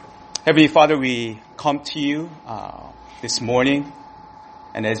Heavenly Father, we come to you this morning,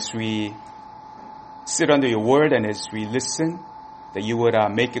 and as we sit under your word and as we listen, that you would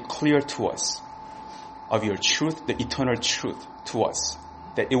make it clear to us of your truth, the eternal truth to us,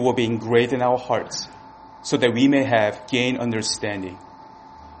 that it will be engraved in our hearts so that we may have gained understanding.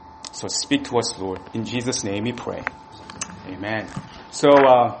 So speak to us, Lord. In Jesus' name we pray. Amen. So,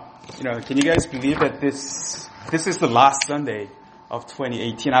 can you guys believe that this is the last Sunday of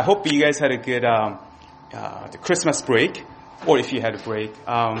 2018? I hope you guys had a good the Christmas break, or if you had a break.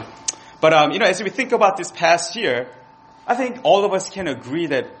 But as we think about this past year, I think all of us can agree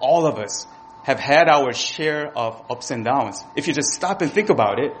that all of us have had our share of ups and downs. If you just stop and think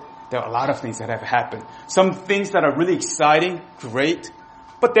about it, there are a lot of things that have happened. Some things that are really exciting, great,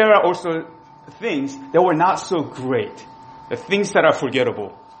 but there are also things that were not so great, the things that are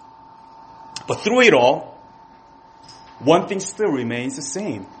forgettable. But through it all, one thing still remains the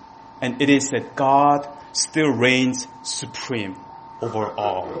same, and it is that God still reigns supreme over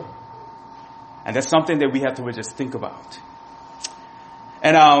all. And that's something that we have to just think about.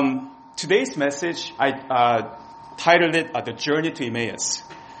 And today's message, I titled it The Journey to Emmaus.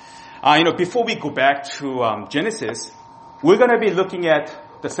 Before we go back to Genesis, we're going to be looking at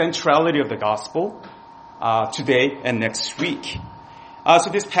the centrality of the gospel today and next week. So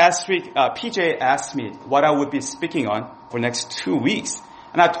this past week, PJ asked me what I would be speaking on for next 2 weeks.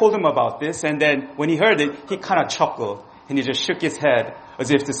 And I told him about this, and then when he heard it, he kind of chuckled, and he just shook his head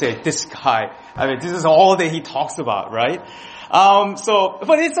as if to say, this guy, this is all that he talks about, right?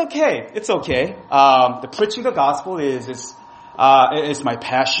 But it's okay. It's okay. The preaching the gospel is my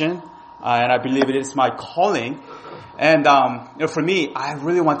passion, and I believe it is my calling. And, for me, I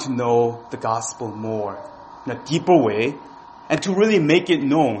really want to know the gospel more in a deeper way, and to really make it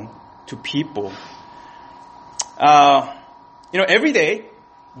known to people. Every day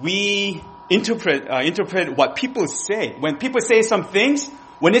we interpret what people say. When people say some things,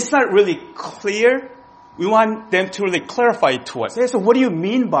 when it's not really clear, we want them to really clarify it to us. Hey, so what do you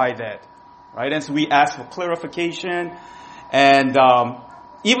mean by that? Right? And so we ask for clarification. And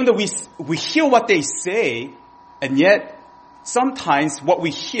even though we hear what they say, and yet sometimes what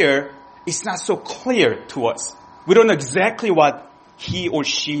we hear is not so clear to us. We don't know exactly what he or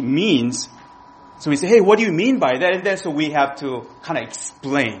she means. So we say, hey, what do you mean by that? And then so we have to kind of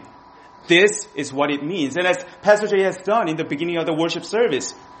explain. This is what it means. And as Pastor Jay has done in the beginning of the worship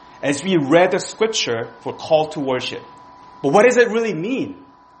service, as we read the scripture for call to worship. But what does it really mean?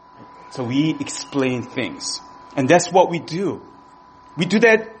 So we explain things. And that's what we do. We do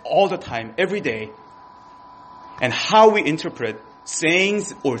that all the time, every day. And how we interpret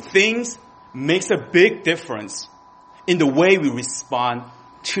sayings or things makes a big difference in the way we respond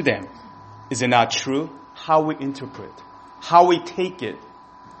to them. Is it not true? How we interpret, how we take it,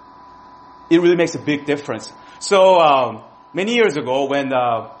 it really makes a big difference. So many years ago, when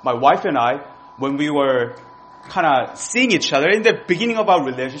my wife and I, when we were kind of seeing each other in the beginning of our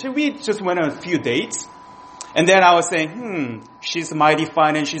relationship, we just went on a few dates. And then I was saying, she's mighty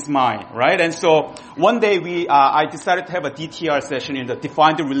fine and she's mine, right? And so one day I decided to have a DTR session in the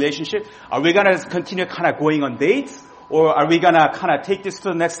define the relationship. Are we going to continue kind of going on dates? Or are we going to kind of take this to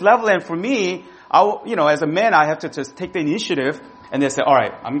the next level? And for me, as a man, I have to just take the initiative and then say, all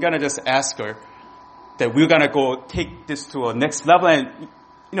right, I'm going to just ask her that we're going to go take this to a next level. And,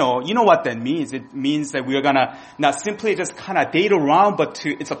 you know what that means. It means that we're going to not simply just kind of date around, but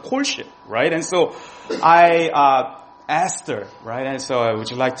it's a courtship, right? And so I asked her, right? And so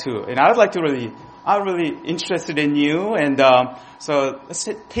would you like to, and I'm really interested in you. And so let's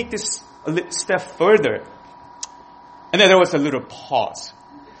take this a step further. And then there was a little pause.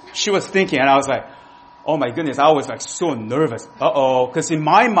 She was thinking, and I was like, oh my goodness, I was like so nervous. Because in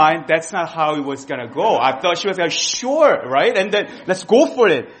my mind, that's not how it was going to go. I thought she was like, sure, right? And then let's go for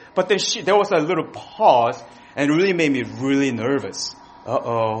it. But then there was a little pause, and it really made me really nervous.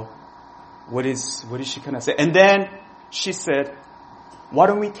 What is she going to say? And then she said, why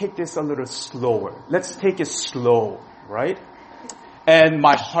don't we take this a little slower? Let's take it slow, right? And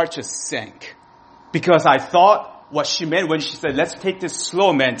my heart just sank. Because I thought what she meant when she said, let's take this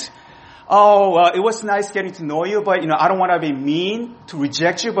slow meant, it was nice getting to know you, but, I don't want to be mean to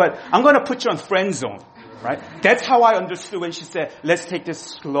reject you, but I'm going to put you on friend zone, right? That's how I understood when she said, let's take this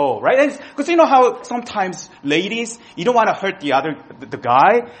slow, right? Because you know how sometimes ladies, you don't want to hurt the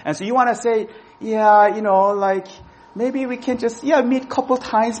guy, and so you want to say, maybe we can just, meet a couple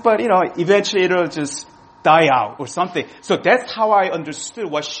times, but, eventually it'll just die out or something. So that's how I understood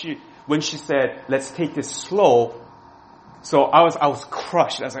when she said, let's take this slow. So I was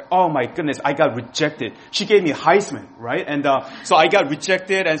crushed. I was like, oh my goodness, I got rejected. She gave me Heisman, right? And so I got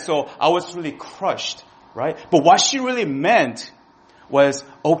rejected, and so I was really crushed, right? But what she really meant was,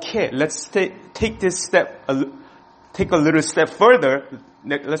 okay, let's take this step, take a little step further.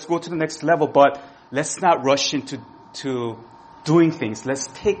 Let's go to the next level, but let's not rush into doing things. Let's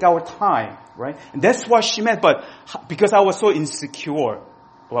take our time, right? And that's what she meant. But because I was so insecure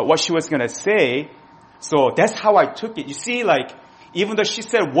about what she was going to say, so that's how I took it. You see, like, even though she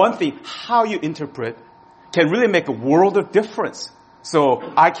said one thing, how you interpret can really make a world of difference. So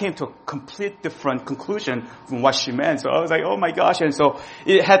I came to a complete different conclusion from what she meant. So I was like, oh my gosh. And so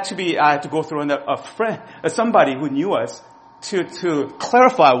I had to go through a friend, somebody who knew us to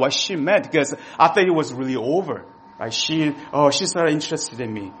clarify what she meant, because I thought it was really over. Right? She's not interested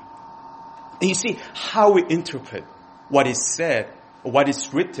in me. And you see, how we interpret what is said or what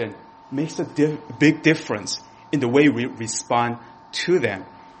is written makes a big difference in the way we respond to them.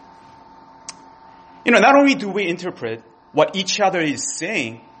 Not only do we interpret what each other is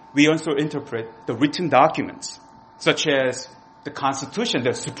saying, we also interpret the written documents, such as the Constitution.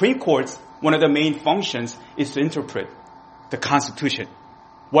 The Supreme Court's one of the main functions is to interpret the Constitution.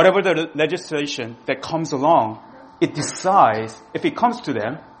 Whatever the legislation that comes along, it decides, if it comes to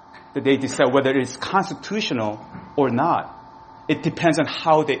them, that they decide whether it is constitutional or not. It depends on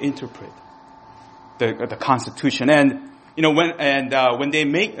how they interpret the Constitution. And, when they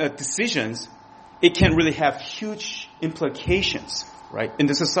make decisions, it can really have huge implications, right, in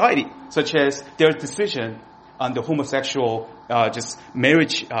the society, such as their decision on the homosexual, just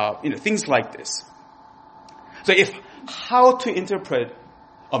marriage, things like this. So how to interpret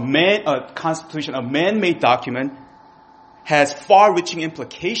a constitution, a man-made document, has far-reaching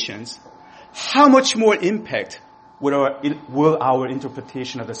implications, how much more impact will our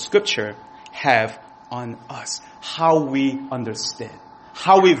interpretation of the scripture have on us? How we understand,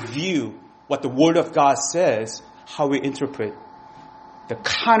 how we view what the Word of God says, how we interpret the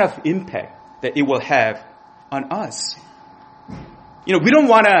kind of impact that it will have on us. We don't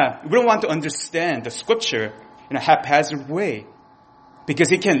want to understand the scripture in a haphazard way,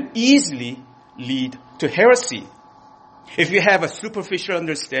 because it can easily lead to heresy. If you have a superficial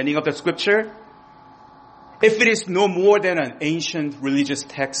understanding of the scripture, if it is no more than an ancient religious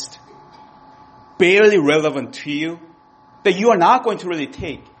text, barely relevant to you, then you are not going to really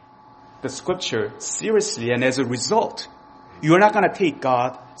take the scripture seriously, and as a result, you are not going to take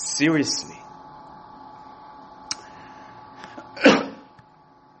God seriously.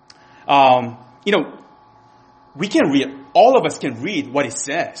 We can read, all of us can read what it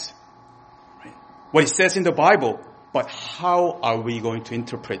says, right? What it says in the Bible, but how are we going to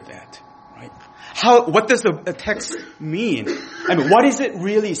interpret that, right? What does the text mean? What is it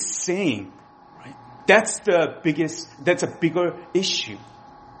really saying, right? That's a bigger issue.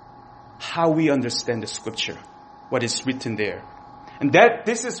 How we understand the scripture, what is written there. And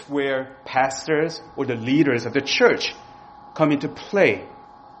this is where pastors or the leaders of the church come into play.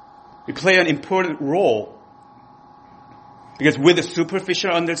 We play an important role. Because with a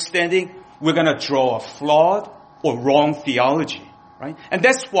superficial understanding, we're going to draw a flawed or wrong theology, right? And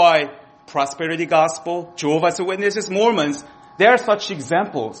that's why prosperity gospel, Jehovah's Witnesses, Mormons, there are such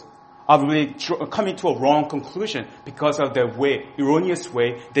examples of really coming to a wrong conclusion because of the erroneous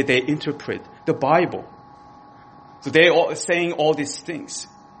way that they interpret the Bible. So they're all saying all these things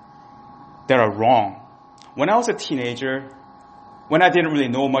that are wrong. When I was a teenager, when I didn't really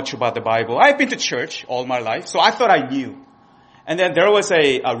know much about the Bible, I've been to church all my life, so I thought I knew. And then there was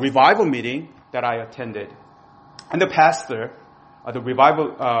a revival meeting that I attended. And the pastor, the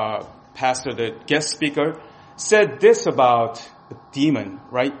guest speaker, said this about the demon,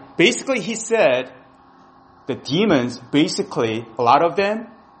 right? Basically, he said the demons, a lot of them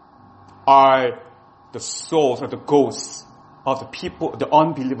are the souls or the ghosts of the people, the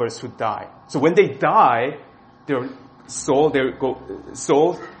unbelievers who die. So when they die, their souls,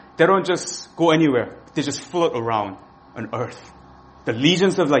 they don't just go anywhere. They just float around on earth. The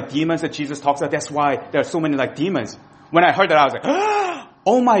legions of demons that Jesus talks about, that's why there are so many demons. When I heard that, I was like,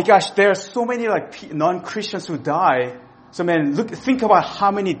 oh my gosh, there are so many non-Christians who die. So think about how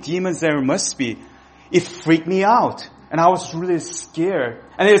many demons there must be. It freaked me out. And I was really scared.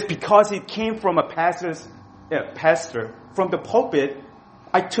 And it was because it came from a pastor from the pulpit.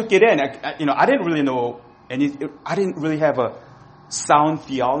 I took it in. I didn't really know I didn't really have a sound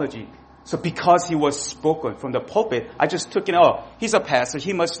theology. So because he was spoken from the pulpit, I just took it, he's a pastor,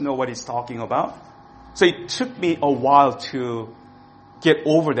 he must know what he's talking about. So it took me a while to get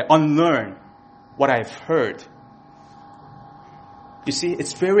over that, unlearn what I've heard. You see,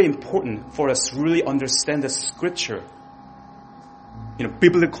 it's very important for us to really understand the scripture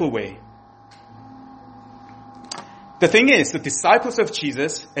biblical way. The thing is, the disciples of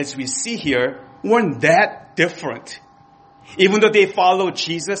Jesus, as we see here, weren't that different. Even though they followed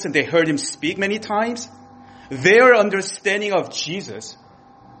Jesus and they heard him speak many times, their understanding of Jesus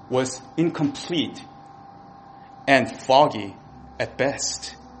was incomplete and foggy at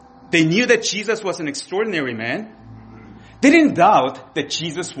best. They knew that Jesus was an extraordinary man. They didn't doubt that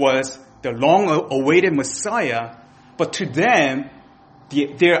Jesus was the long-awaited Messiah, but to them,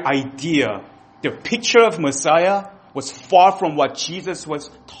 their idea, their picture of Messiah was far from what Jesus was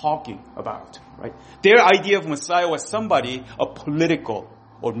talking about, right? Their idea of Messiah was somebody, a political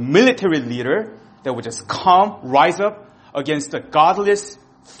or military leader that would just rise up against the godless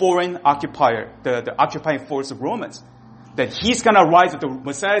foreign occupier, the occupying force of Romans. That he's gonna rise up, the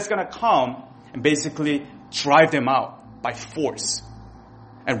Messiah is gonna come and basically drive them out by force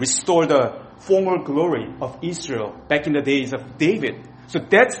and restore the former glory of Israel back in the days of David. So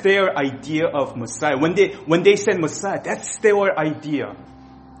that's their idea of Messiah. When they said Messiah, that's their idea.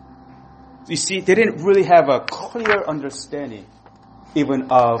 You see, they didn't really have a clear understanding even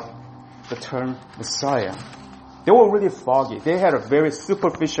of the term Messiah. They were really foggy. They had a very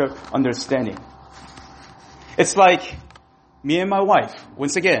superficial understanding. It's like me and my wife,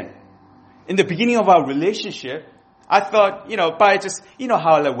 once again. In the beginning of our relationship, I thought, by just,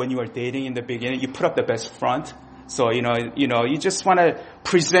 how like when you are dating in the beginning, you put up the best front. So, you just want to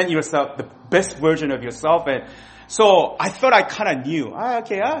present yourself, the best version of yourself. And so I thought I kind of knew.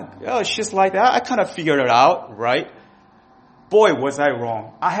 She's like that. I kind of figured it out, right? Boy, was I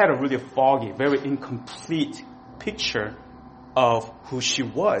wrong. I had a really foggy, very incomplete picture of who she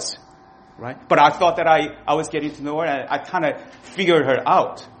was, right? But I thought that I was getting to know her and I kind of figured her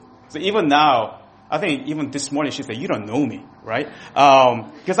out. So even now, I think even this morning she said, you don't know me, right?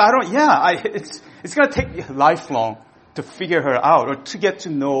 Because it's going to take lifelong to figure her out or to get to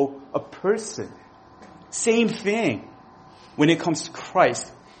know a person. Same thing when it comes to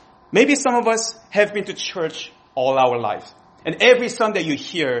Christ. Maybe some of us have been to church all our lives. And every Sunday you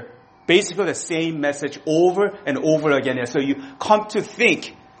hear basically the same message over and over again. And so you come to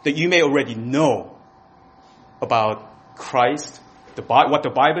think that you may already know about Christ, what the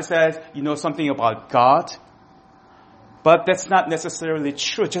Bible says, you know something about God. But that's not necessarily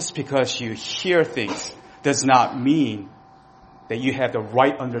true. Just because you hear things does not mean that you have the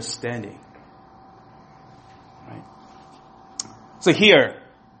right understanding. Right? So here,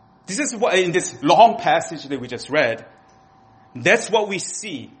 this is what in this long passage that we just read, that's what we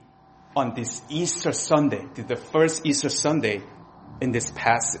see on this Easter Sunday, the first Easter Sunday in this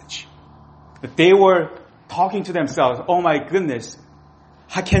passage. That they were talking to themselves, oh my goodness,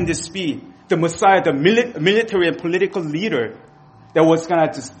 how can this be? The Messiah, the military and political leader that was going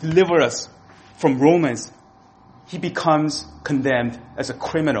to just deliver us from Romans, he becomes condemned as a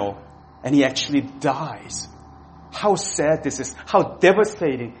criminal and he actually dies. How sad this is, how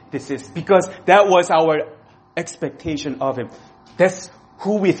devastating this is, because that was our expectation of him. That's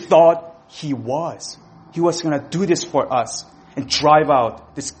who we thought he was. He was going to do this for us and drive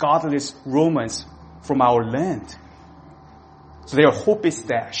out this godless Romans from our land. So their hope is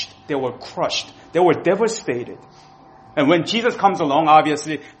dashed. They were crushed. They were devastated. And when Jesus comes along,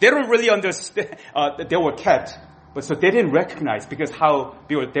 obviously, they don't really understand that they were kept. But so they didn't recognize because how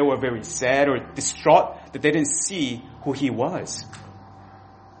they were very sad or distraught that they didn't see who he was.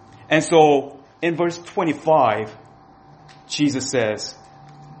 And so in verse 25, Jesus says,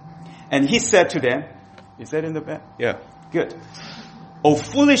 and he said to them, is that in the back? Yeah, good. O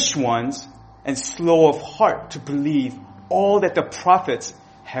foolish ones and slow of heart to believe all that the prophets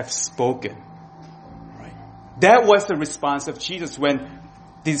have spoken. Right? That was the response of Jesus when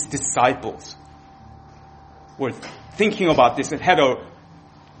these disciples were thinking about this and had an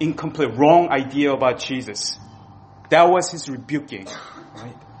incomplete, wrong idea about Jesus. That was his rebuking.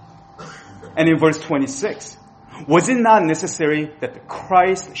 Right? And in verse 26, was it not necessary that the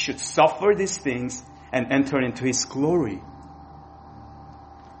Christ should suffer these things and enter into his glory?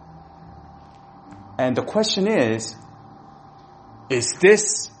 And the question is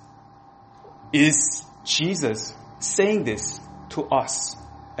Jesus saying this to us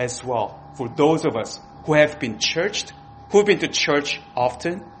as well? For those of us who have been churched, who've been to church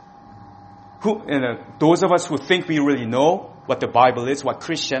often, those of us who think we really know what the Bible is, what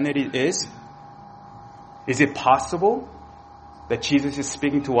Christianity is it possible that Jesus is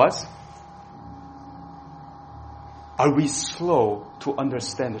speaking to us? Are we slow to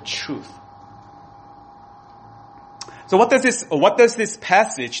understand the truth? So what does this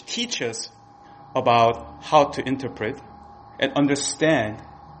passage teach us about how to interpret and understand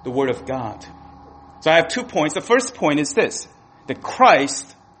the Word of God? So I have 2 points. The first point is this, that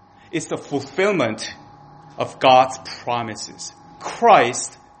Christ is the fulfillment of God's promises.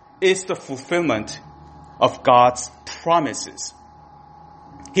 Christ is the fulfillment of God's promises.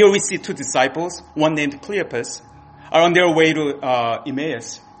 Here we see two disciples, one named Cleopas, are on their way to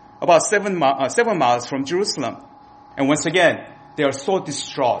Emmaus, about 7 miles from Jerusalem. And once again, they are so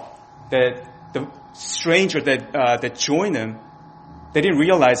distraught that the stranger that joined them, they didn't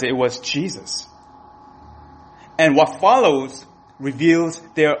realize that it was Jesus. And what follows reveals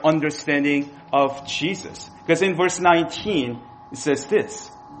their understanding of Jesus. Because in verse 19, it says this,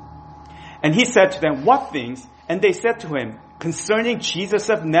 "And he said to them, 'What things?' And they said to him, 'Concerning Jesus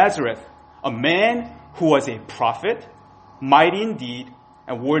of Nazareth, a man who was a prophet, mighty in deed,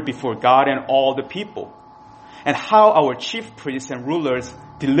 and word before God and all the people, and how our chief priests and rulers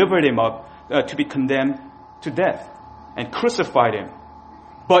delivered him up to be condemned to death and crucified him.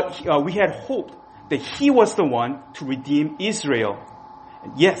 But we had hoped that he was the one to redeem Israel.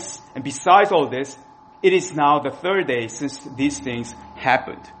 Yes, and besides all this, it is now the third day since these things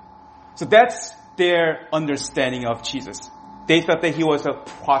happened.'" So that's their understanding of Jesus. They thought that he was a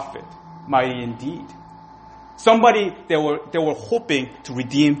prophet, mighty indeed. Somebody they were hoping to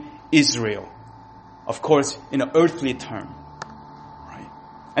redeem Israel. Of course, in an earthly term. Right?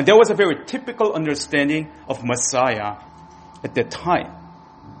 And there was a very typical understanding of Messiah at that time.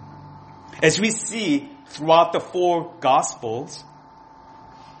 As we see throughout the 4 Gospels,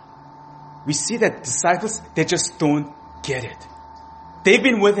 we see that disciples, they just don't get it. They've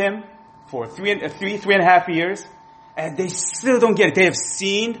been with him for three and a half years, and they still don't get it. They have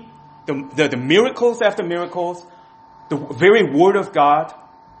seen the miracles after miracles, the very word of God,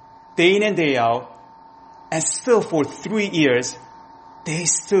 day in and day out, and still for 3 years, they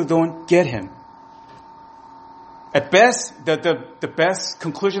still don't get him. At best, the best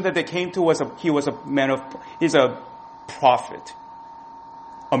conclusion that they came to was he's a prophet,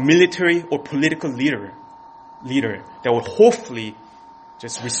 a military or political leader that would hopefully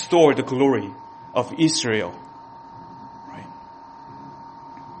just restore the glory of Israel. Right?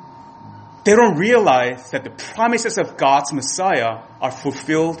 They don't realize that the promises of God's Messiah are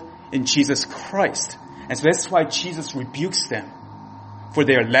fulfilled in Jesus Christ. And so that's why Jesus rebukes them for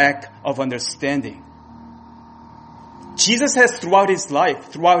their lack of understanding. Jesus has throughout his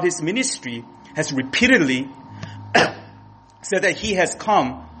life, throughout his ministry, has repeatedly said that he has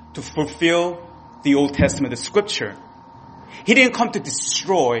come to fulfill the Old Testament, the scripture. He didn't come to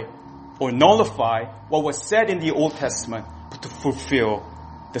destroy or nullify what was said in the Old Testament, but to fulfill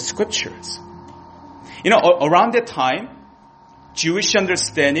the scriptures. Around that time, Jewish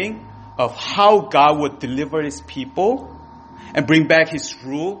understanding of how God would deliver his people and bring back his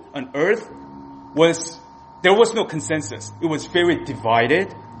rule on earth there was no consensus. It was very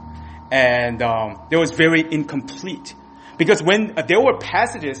divided, and there was very incomplete. Because when there were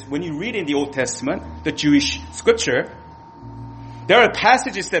passages, when you read in the Old Testament, the Jewish scripture, there are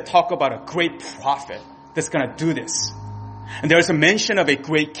passages that talk about a great prophet that's going to do this. And there's a mention of a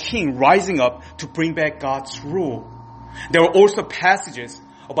great king rising up to bring back God's rule. There are also passages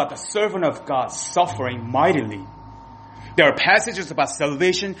about the servant of God suffering mightily. There are passages about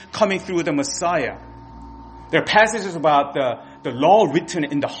salvation coming through the Messiah. There are passages about the law written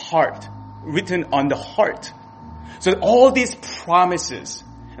on the heart. So all these promises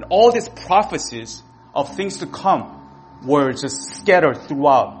and all these prophecies of things to come were just scattered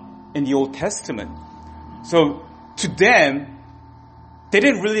throughout in the Old Testament. So to them, they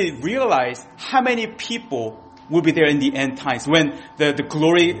didn't really realize how many people will be there in the end times when the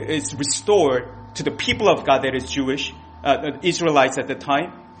glory is restored to the people of God that is Jewish, Israelites at the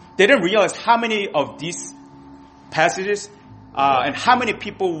time. They didn't realize how many of these passages and how many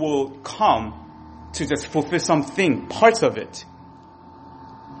people will come to just fulfill something, parts of it.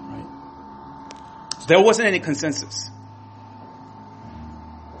 Right? So there wasn't any consensus.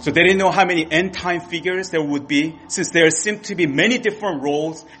 So they didn't know how many end time figures there would be, since there seemed to be many different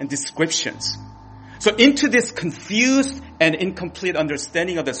roles and descriptions. So into this confused and incomplete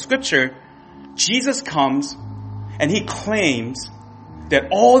understanding of the scripture, Jesus comes and he claims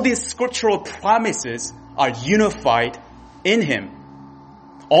that all these scriptural promises are unified in him.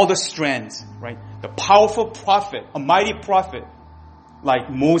 All the strands, right? The powerful prophet, a mighty prophet like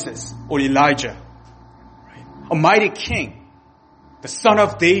Moses or Elijah, right? A mighty king, the son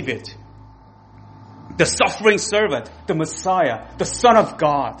of David, the suffering servant, the Messiah, the Son of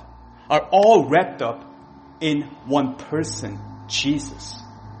God, are all wrapped up in one person, Jesus.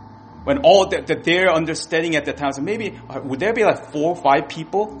 When all that their understanding at the time, so maybe, would there be like 4 or 5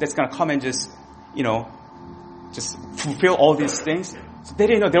 people that's going to come and just fulfill all these things? So they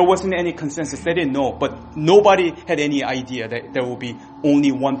didn't know. There wasn't any consensus. They didn't know. But nobody had any idea that there will be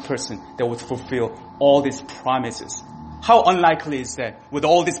only one person that would fulfill all these promises. How unlikely is that? With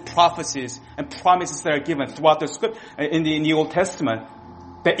all these prophecies and promises that are given throughout the script in the Old Testament,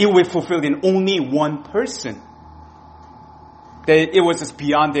 that it will be fulfilled in only one person. That it was just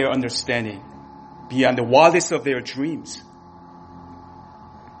beyond their understanding, beyond the wildest of their dreams.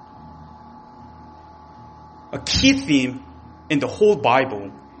 A key theme in the whole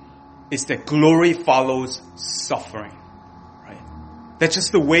Bible is that glory follows suffering. Right? That's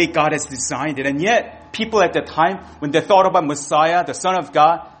just the way God has designed it. And yet, people at that time, when they thought about Messiah, the Son of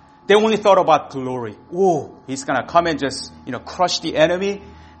God, they only thought about glory. Oh, He's gonna come and just, crush the enemy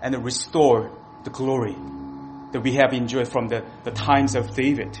and restore the glory that we have enjoyed from the times of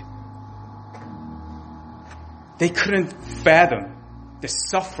David. They couldn't fathom the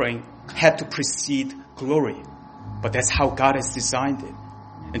suffering had to precede glory. But that's how God has designed it.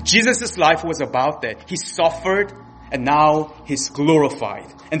 And Jesus' life was about that. He suffered and now He's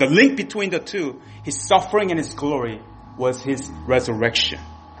glorified. And the link between the two, His suffering and His glory, was His resurrection.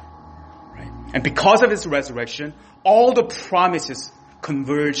 Right? And because of His resurrection, all the promises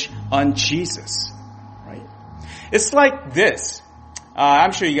converge on Jesus. Right? It's like this.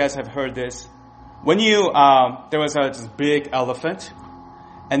 I'm sure you guys have heard this. When there was this big elephant,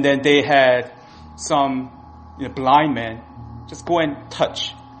 and then they had some blind man just go and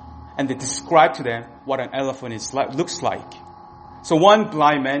touch, and they describe to them what an elephant looks like. So one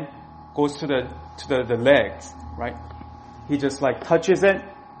blind man goes to the legs, right? He just touches it,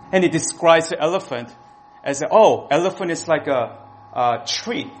 and he describes the elephant as elephant is like a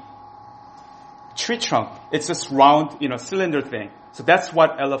tree trunk. It's this round, cylinder thing. So that's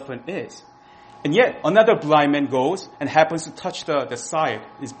what elephant is. And yet another blind man goes and happens to touch the side,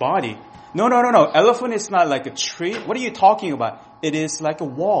 his body. No. Elephant is not like a tree. What are you talking about? It is like a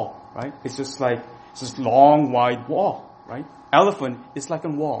wall, right? It's just this long, wide wall, right? Elephant is like a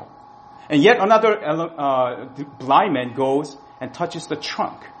wall. And yet another blind man goes and touches the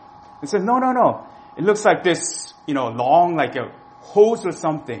trunk. And says, no. It looks like this, long, like a hose or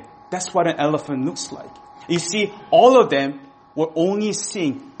something. That's what an elephant looks like. You see, all of them were only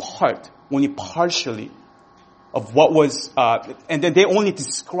seeing only partially of what was, and then they only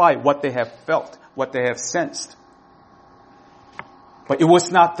describe what they have felt, what they have sensed. But it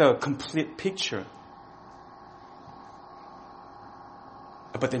was not the complete picture.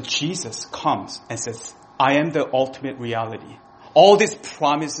 But then Jesus comes and says, I am the ultimate reality. All these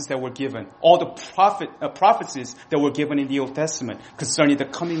promises that were given, all the prophecies that were given in the Old Testament concerning the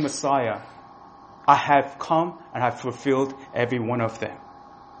coming Messiah, I have come and have fulfilled every one of them.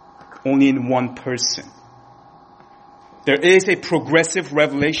 Only in one person. There is a progressive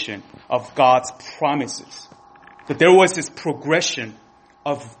revelation of God's promises. That there was this progression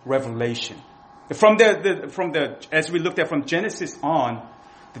of revelation. As we looked at from Genesis on,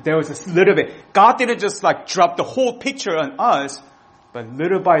 that there was this little bit. God didn't just drop the whole picture on us, but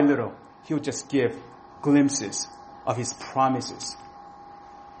little by little, He would just give glimpses of His promises.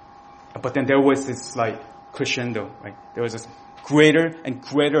 But then there was this crescendo, right? There was this greater and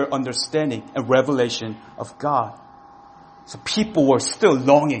greater understanding and revelation of God. So people were still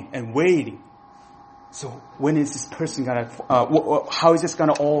longing and waiting. So when is this person how is this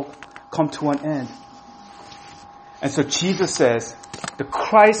gonna all come to an end? And so Jesus says, the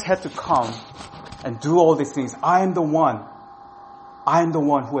Christ had to come and do all these things. I am the one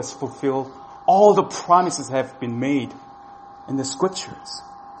who has fulfilled all the promises that have been made in the scriptures.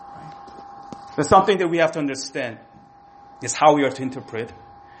 Right? There's something that we have to understand is how we are to interpret.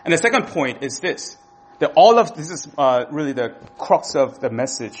 And the second point is this. That all of this is really the crux of the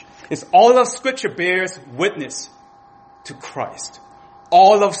message. Is all of Scripture bears witness to Christ.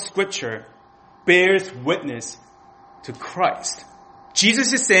 All of Scripture bears witness to Christ.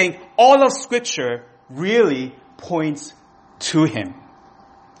 Jesus is saying all of Scripture really points to Him.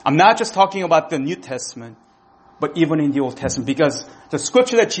 I'm not just talking about the New Testament, but even in the Old Testament, because the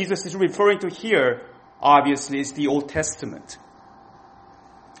Scripture that Jesus is referring to here, obviously, is the Old Testament.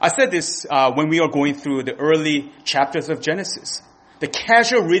 I said this when we were going through the early chapters of Genesis. The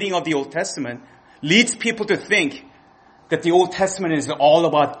casual reading of the Old Testament leads people to think that the Old Testament is all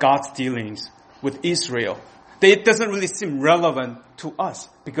about God's dealings with Israel. That it doesn't really seem relevant to us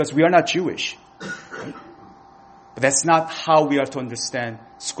because we are not Jewish. Right? But that's not how we are to understand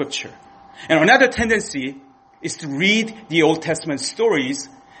Scripture. And another tendency is to read the Old Testament stories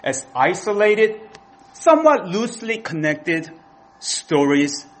as isolated, somewhat loosely connected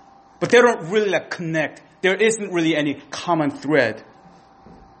stories, but they don't really connect. There isn't really any common thread.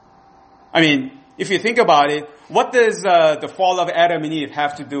 I mean, if you think about it, what does the fall of Adam and Eve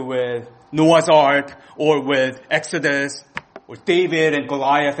have to do with Noah's Ark or with Exodus or David and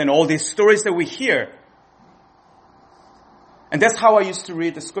Goliath and all these stories that we hear? And that's how I used to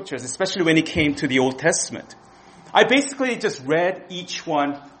read the scriptures, especially when it came to the Old Testament. I basically just read each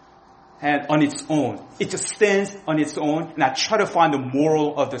one and on its own. It just stands on its own, and I try to find the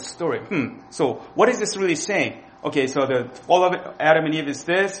moral of the story. So what is this really saying? Okay, so the fall of Adam and Eve is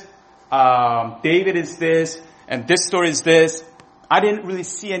this, David is this, and this story is this. I didn't really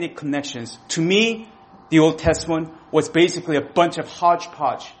see any connections. To me, the Old Testament was basically a bunch of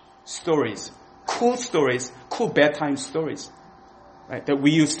hodgepodge stories, cool bedtime stories, right, that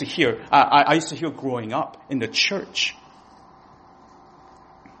we used to hear. I used to hear growing up in the church.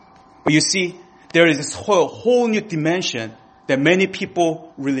 But you see, there is this whole new dimension that many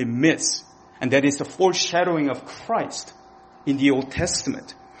people really miss. And that is the foreshadowing of Christ in the Old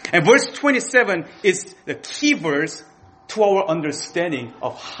Testament. And verse 27 is the key verse to our understanding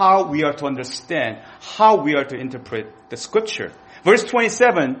of how we are to understand, how we are to interpret the scripture. Verse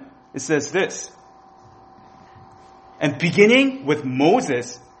 27, it says this. And beginning with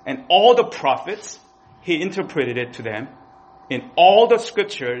Moses and all the prophets, he interpreted it to them in all the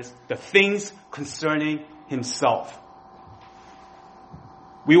scriptures, the things concerning himself.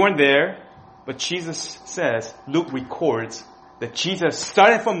 We weren't there, but Jesus says, Luke records that Jesus,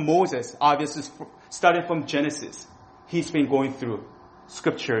 starting from Moses, obviously starting from Genesis, he's been going through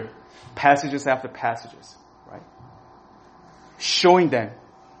scripture, passages after passages, right? Showing them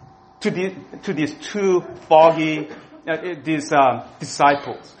to these two foggy,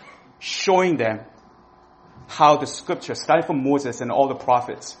 disciples, showing them how the scripture, starting from Moses and all the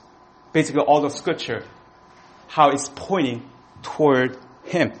prophets, basically all the scripture, how it's pointing toward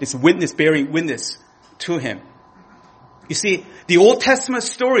him. It's bearing witness to him. You see, the Old Testament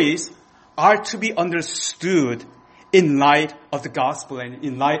stories are to be understood in light of the gospel and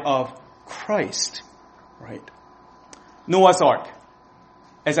in light of Christ, right? Noah's Ark.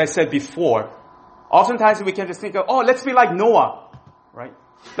 As I said before, oftentimes we can just think of, let's be like Noah, right?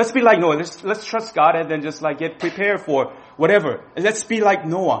 Let's be like Noah. Let's trust God and then just get prepared for whatever. And let's be like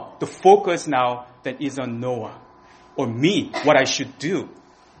Noah. The focus now then is on Noah or me, what I should do,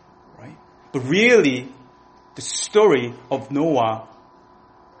 right? But really, the story of Noah,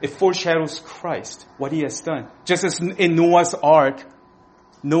 it foreshadows Christ, what he has done. Just as in Noah's Ark,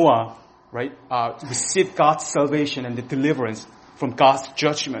 Noah, right, received God's salvation and the deliverance from God's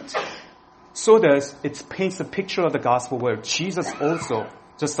judgment. So does it paints a picture of the gospel where Jesus also,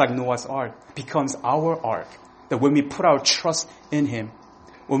 just like Noah's Ark, becomes our ark. That when we put our trust in him,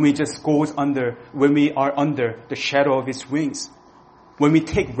 when we when we are under the shadow of his wings, when we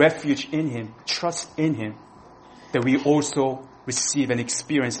take refuge in him, trust in him, that we also receive and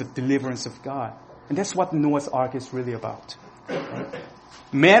experience the deliverance of God. And that's what Noah's Ark is really about.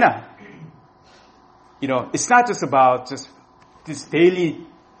 Manna. It's not just about just this daily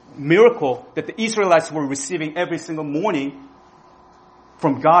miracle that the Israelites were receiving every single morning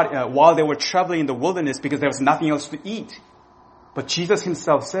from God while they were traveling in the wilderness because there was nothing else to eat. But Jesus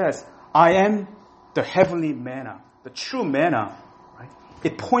himself says, I am the heavenly manna, the true manna. Right?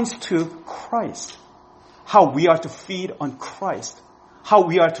 It points to Christ, how we are to feed on Christ, how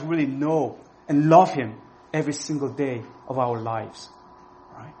we are to really know and love him every single day of our lives.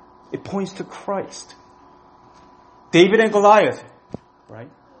 Right? It points to Christ. David and Goliath, right?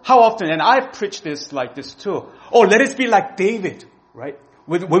 How often, and I've preached this like this too. Let us be like David, right?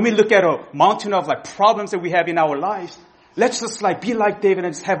 When we look at a mountain of problems that we have in our lives, let's just be like David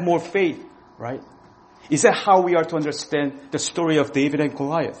and just have more faith, right? Is that how we are to understand the story of David and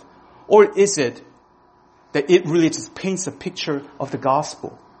Goliath? Or is it that it really just paints a picture of the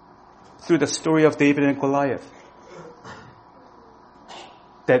gospel through the story of David and Goliath?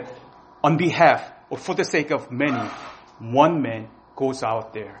 That on behalf or for the sake of many, one man goes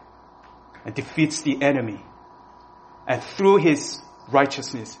out there and defeats the enemy. And through his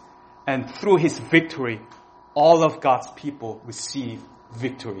righteousness and through his victory, all of God's people receive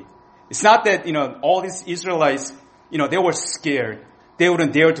victory. It's not that, all these Israelites, they were scared. They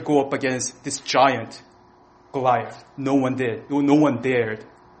wouldn't dare to go up against this giant, Goliath. No one did. No one dared.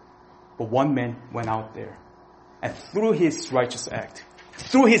 But one man went out there. And through his righteous act,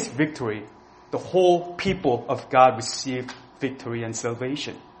 through his victory, the whole people of God received victory and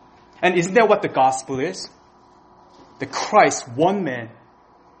salvation. And isn't that what the gospel is? That Christ, one man,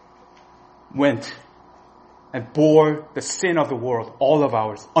 went and bore the sin of the world, all of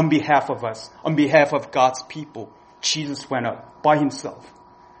ours, on behalf of us, on behalf of God's people. Jesus went up by himself,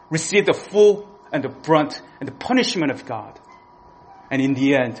 received the full and the brunt and the punishment of God. And in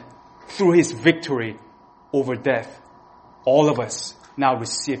the end, through his victory over death, all of us now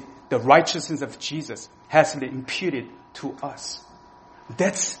receive the righteousness of Jesus has been imputed to us.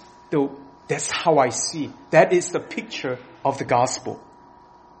 That's how I see. That is the picture of the gospel.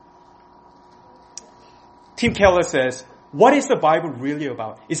 Tim Keller says, what is the Bible really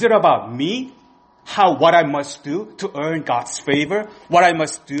about? Is it about me? What I must do to earn God's favor? What I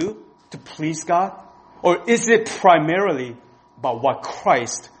must do to please God? Or is it primarily about what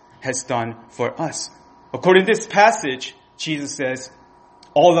Christ has done for us? According to this passage, Jesus says,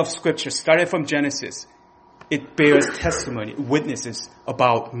 all of Scripture, started from Genesis, it bears testimony, witnesses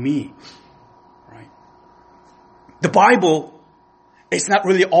about me. Right? The Bible is not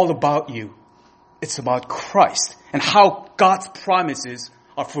really all about you. It's about Christ and how God's promises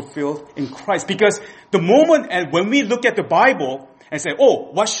are fulfilled in Christ. Because the moment and when we look at the Bible and say,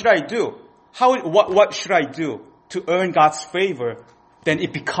 oh, what should I do? What should I do to earn God's favor? Then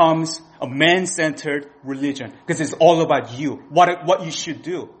it becomes a man-centered religion because it's all about you, what you should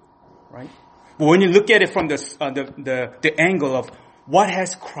do, right? But when you look at it from the angle of what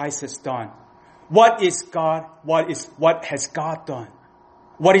has Christ has done, what has God done,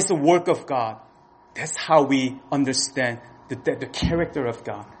 what is the work of God? That's how we understand the character of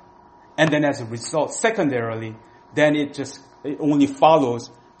God. And then as a result, secondarily, then it only follows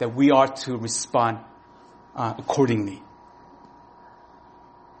that we are to respond accordingly.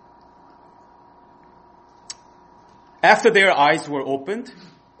 After their eyes were opened,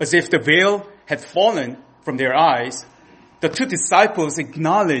 as if the veil had fallen from their eyes, the two disciples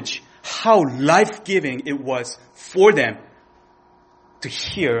acknowledged how life-giving it was for them to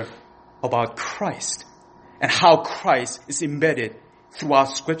hear about Christ and how Christ is embedded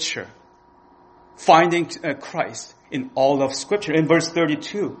throughout Scripture, finding Christ in all of Scripture. In verse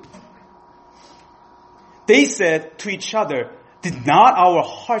 32, they said to each other, did not our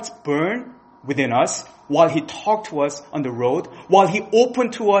hearts burn within us while he talked to us on the road, while he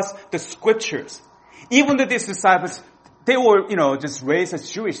opened to us the Scriptures? Even though these disciples, they were, just raised as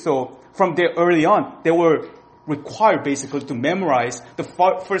Jewish, so from there early on, they were required basically to memorize the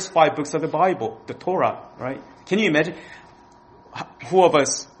first 5 books of the Bible, the Torah, right? Can you imagine? Who of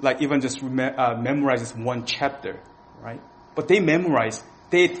us even just memorizes one chapter, right? But they memorized.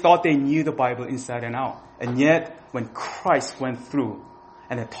 They thought they knew the Bible inside and out. And yet, when Christ went through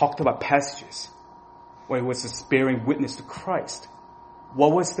and they talked about passages where it was just bearing witness to Christ,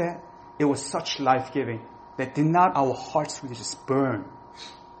 what was that? It was such life-giving that did not our hearts really just burn?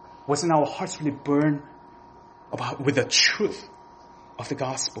 Wasn't our hearts really burn with the truth of the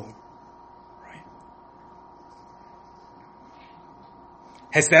gospel? Right?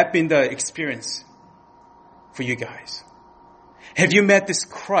 Has that been the experience for you guys? Have you met this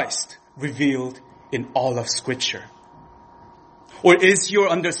Christ revealed in all of Scripture? Or is your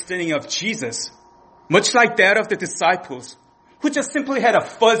understanding of Jesus much like that of the disciples who just simply had a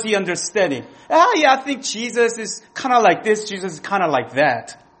fuzzy understanding? I think Jesus is kind of like this, Jesus is kind of like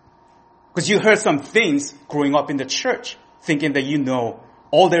that. Because you heard some things growing up in the church, thinking that you know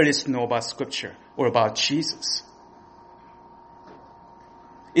all there is to know about Scripture or about Jesus.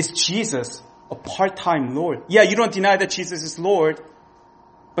 Is Jesus a part-time Lord? Yeah, you don't deny that Jesus is Lord,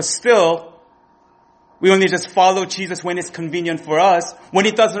 but still, we only just follow Jesus when it's convenient for us. When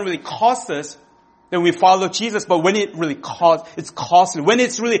it doesn't really cost us, then we follow Jesus. But when it really it's costly. When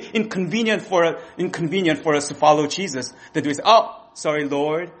it's really inconvenient for us to follow Jesus, then we say, oh, sorry,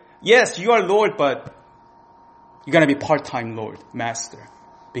 Lord. Yes, you are Lord, but you're going to be part-time Lord, Master.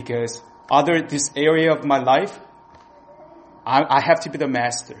 Because this area of my life, I have to be the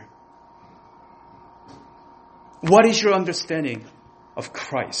master. What is your understanding of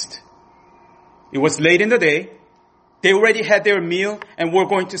Christ? It was late in the day. They already had their meal and were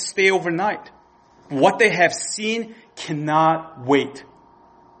going to stay overnight. What they have seen cannot wait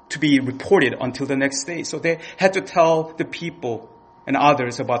to be reported until the next day. So they had to tell the people and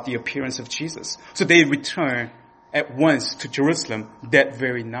others about the appearance of Jesus. So they returned at once to Jerusalem that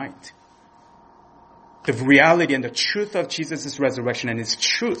very night. The reality and the truth of Jesus' resurrection and his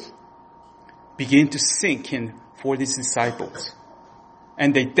truth begin to sink in for these disciples.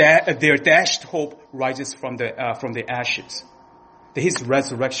 And their dashed hope rises from the ashes. That his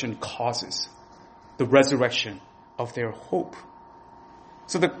resurrection causes the resurrection of their hope.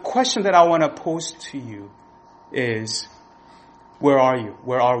 So the question that I want to pose to you is, where are you?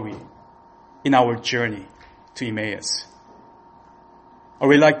 Where are we in our journey to Emmaus? Are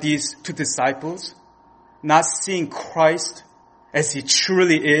we like these two disciples, not seeing Christ as he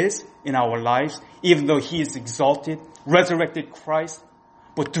truly is in our lives, even though he is exalted, resurrected Christ?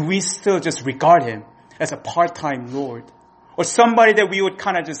 But do we still just regard him as a part-time Lord? or somebody that we would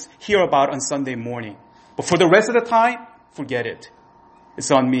kind of just hear about on Sunday morning. But for the rest of the time, forget it. It's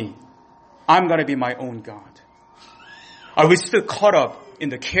on me. I'm going to be my own God. Are we still caught up in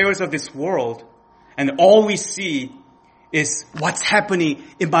the cares of this world, and all we see is what's happening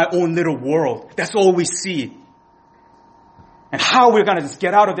in my own little world? That's all we see. And how we're going to just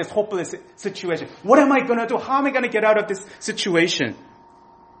get out of this hopeless situation. What am I going to do? How am I going to get out of this situation?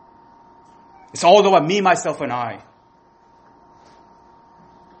 It's all about me, myself, and I.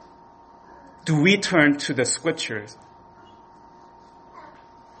 Do we turn to the scriptures?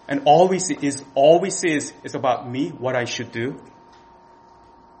 And all we see is about me, what I should do?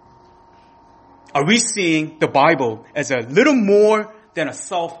 Are we seeing the Bible as a little more than a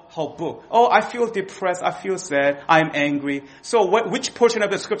self-help book? Oh, I feel depressed. I feel sad. I'm angry. So which portion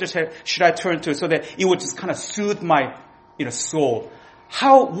of the scripture should I turn to so that it would just kind of soothe my, soul?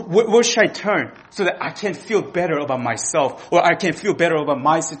 Where should I turn so that I can feel better about myself, or I can feel better about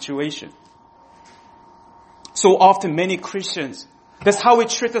my situation? So often many Christians, that's how we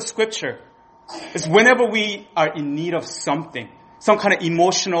treat the scripture. It's whenever we are in need of something, some kind of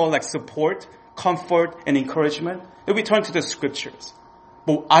emotional support, comfort, and encouragement, that we turn to the scriptures.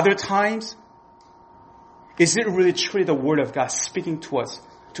 But other times, is it really truly the Word of God speaking to us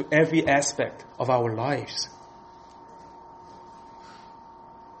to every aspect of our lives?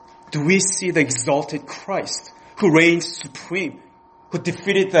 Do we see the exalted Christ who reigns supreme, who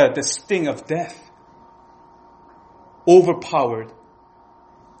defeated the sting of death, overpowered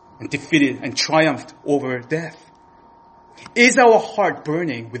and defeated and triumphed over death? Is our heart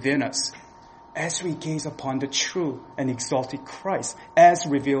burning within us as we gaze upon the true and exalted Christ as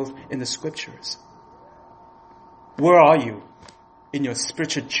revealed in the scriptures? Where are you in your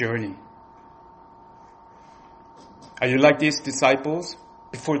spiritual journey? Are you like these disciples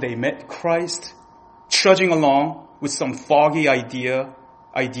before they met Christ, trudging along with some foggy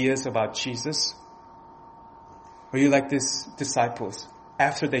ideas about Jesus? Or are you like these disciples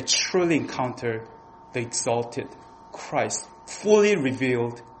after they truly encounter the exalted Christ, fully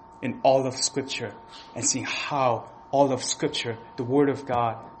revealed in all of Scripture, and seeing how all of Scripture, the Word of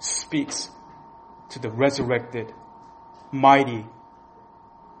God, speaks to the resurrected, mighty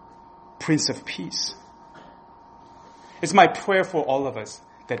Prince of Peace? It's my prayer for all of us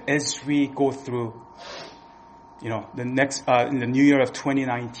that as we go through, the next, in the new year of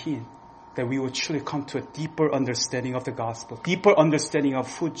 2019, that we will truly come to a deeper understanding of the gospel, deeper understanding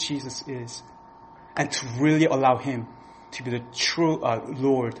of who Jesus is, and to really allow Him to be the true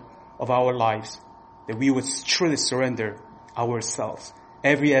Lord of our lives, that we would truly surrender ourselves,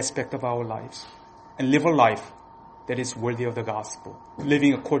 every aspect of our lives, and live a life that is worthy of the gospel,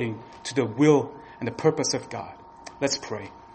 living according to the will and the purpose of God. Let's pray.